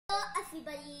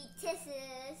everybody, this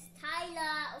is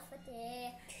Tyler over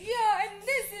there. Yeah, and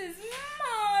this is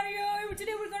Mario.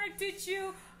 Today we're gonna teach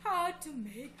you how to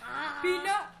make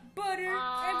peanut butter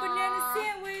and banana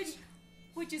sandwich,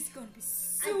 which is gonna be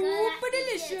super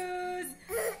delicious.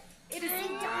 It is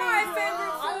my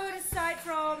favorite food aside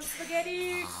from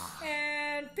spaghetti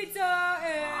and pizza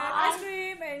and ice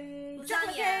cream and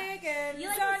chocolate cake and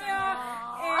lasagna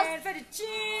and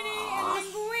fettuccine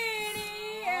and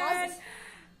linguine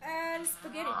and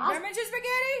spaghetti. Did I mention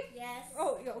spaghetti? Yes.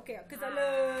 Oh, yeah, okay, because I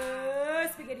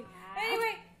love spaghetti.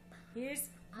 Anyway,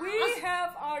 we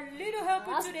have our little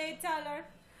helper today, Tyler.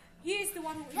 He is the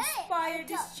one who inspired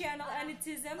this channel,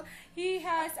 Anitism. He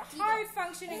has high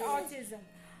functioning autism.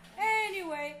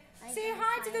 Anyway, say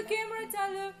hi to the camera,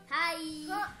 Tyler. Hi.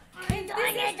 And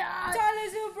this is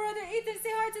Tyler's little brother, Ethan.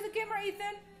 Say hi to the camera,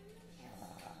 Ethan.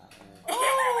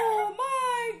 Oh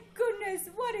my goodness,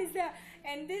 what is that?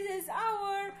 And this is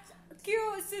our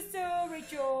cute sister,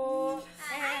 Rachel.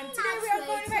 And today we are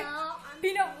going to make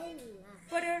peanut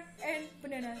butter and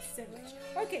banana sandwich.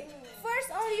 Okay, first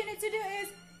all you need to do is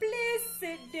please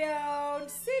sit down.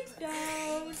 Sit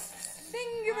down.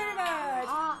 Thank you very much.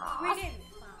 We need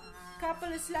a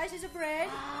couple of slices of bread.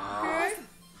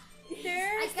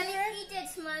 Here. There's the bread. Eat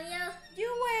it, Mario. You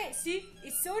wait. See,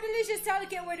 it's so delicious. Tyler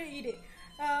can't wait to eat it.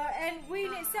 And we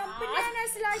need some banana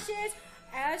slices.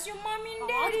 Ask your mommy and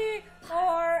daddy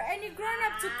or any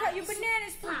grown-up to cut your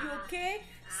bananas for you, okay?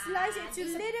 Slice it to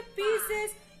little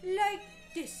pieces like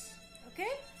this, okay?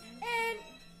 And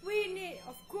we need,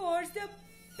 of course, the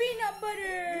peanut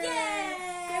butter. Yay!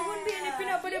 There wouldn't be any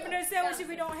peanut butter banana sandwich if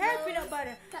we don't have peanut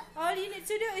butter. All you need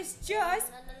to do is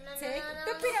just take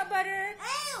the peanut butter.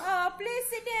 Please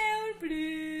sit down,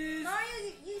 please.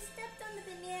 Mario, you stepped on the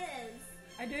bananas.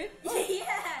 I did?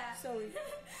 Yeah. Sorry.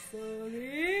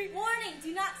 Sorry. Warning,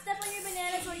 do not step on your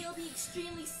bananas or you'll be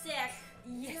extremely sick.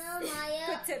 Yes. No, Maya.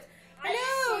 Good tip.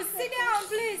 Hello, sit down,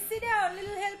 please. Sit down,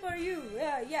 little helper, you.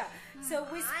 Yeah. So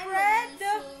we spread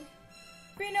the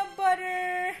peanut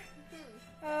butter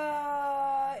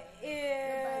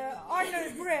on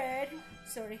the bread.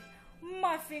 Sorry,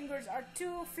 my fingers are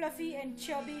too fluffy and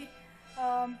chubby.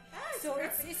 So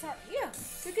it's hard. Yeah,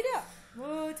 look it up.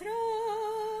 Oh,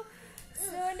 ta-da. So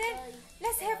then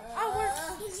let's have our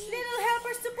little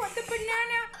helpers to put the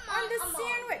banana on the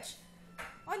sandwich.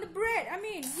 On the bread, I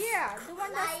mean, yeah, the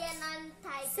one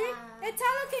that's... See? Hey,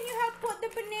 Tyler, can you help put the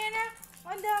banana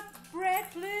on the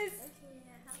bread, please?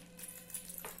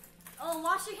 Oh,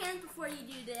 wash your hands before you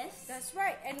do this. That's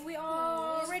right, and we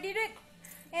already did.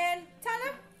 And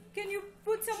Tyler, can you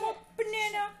put some more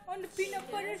banana on the peanut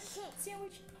butter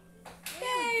sandwich?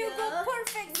 There you go,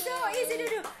 perfect, so easy to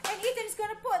do. And Ethan's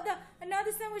gonna put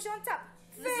another sandwich on top.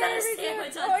 Very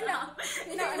good.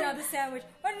 No, not another sandwich,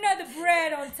 another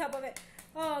bread on top of it.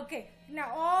 Okay,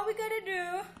 now all we gotta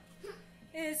do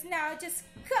is now just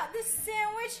cut the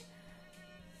sandwich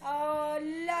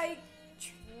like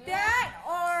that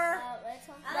or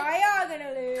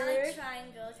diagonally. I like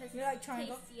triangles. You like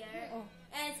triangle? Tastier. Oh.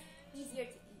 And it's easier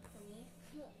to eat for me.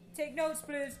 Take notes,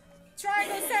 please.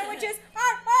 Triangle sandwiches.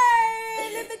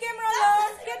 Hey, leave the camera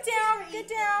alone. Get down. Get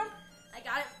down. I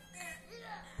got it.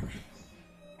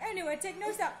 Anyway, take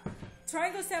notes out.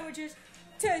 Triangle sandwiches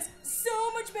taste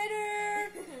so much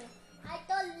better. I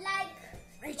don't like.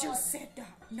 Rachel said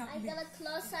that, not I me. got a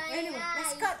close eye. Anyway,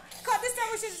 let's cut the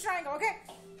sandwiches to triangle, okay?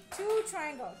 2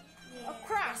 triangles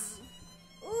across.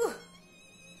 Ooh.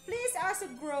 Please ask a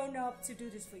grown-up to do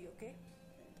this for you, okay?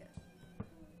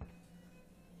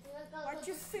 Watch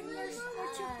your fingers.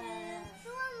 Watch your hands.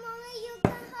 Come on, Mommy, you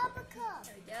can have a cup.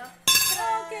 There we go.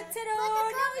 Okay, ta-da!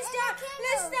 Now it's done.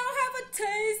 Let's now have a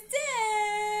taste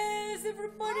test,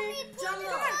 everybody. Come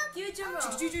on. Do a drum roll.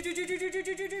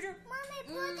 Mommy,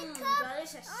 put the cup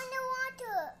on the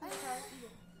water.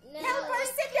 Helper,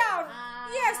 sit down.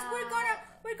 Yes, we're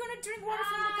gonna drink water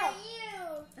from the cup.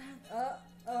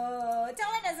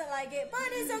 Tyler doesn't like it,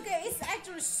 but it's okay. It's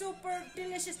actually super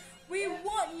delicious. We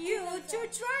want you to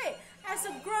try it as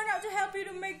a grown-up to help you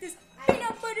to make this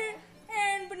peanut butter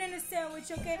and banana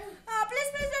sandwich, okay?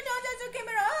 Please, don't touch the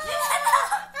camera.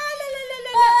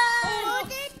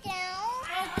 Put it down.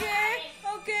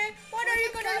 Okay. What are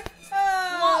you gonna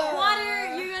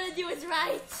Water you're gonna do is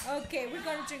right. Okay, we're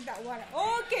gonna drink that water.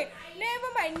 Okay,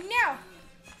 never mind. Now,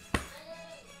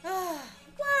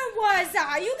 where was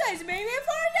I? You guys made me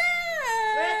forget.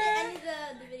 We're at the end of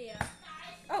the video.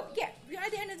 Oh yeah, we're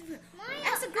at the end of the video.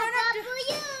 As a grown-up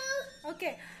for you.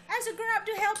 Okay, as a grown-up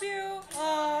to help you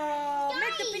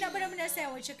make the peanut butter banana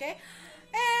sandwich, okay?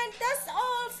 And that's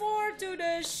all for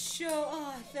today's show.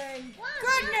 Oh, thank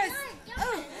goodness.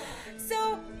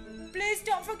 So please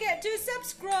don't forget to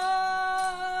subscribe.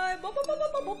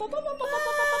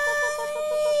 Bye.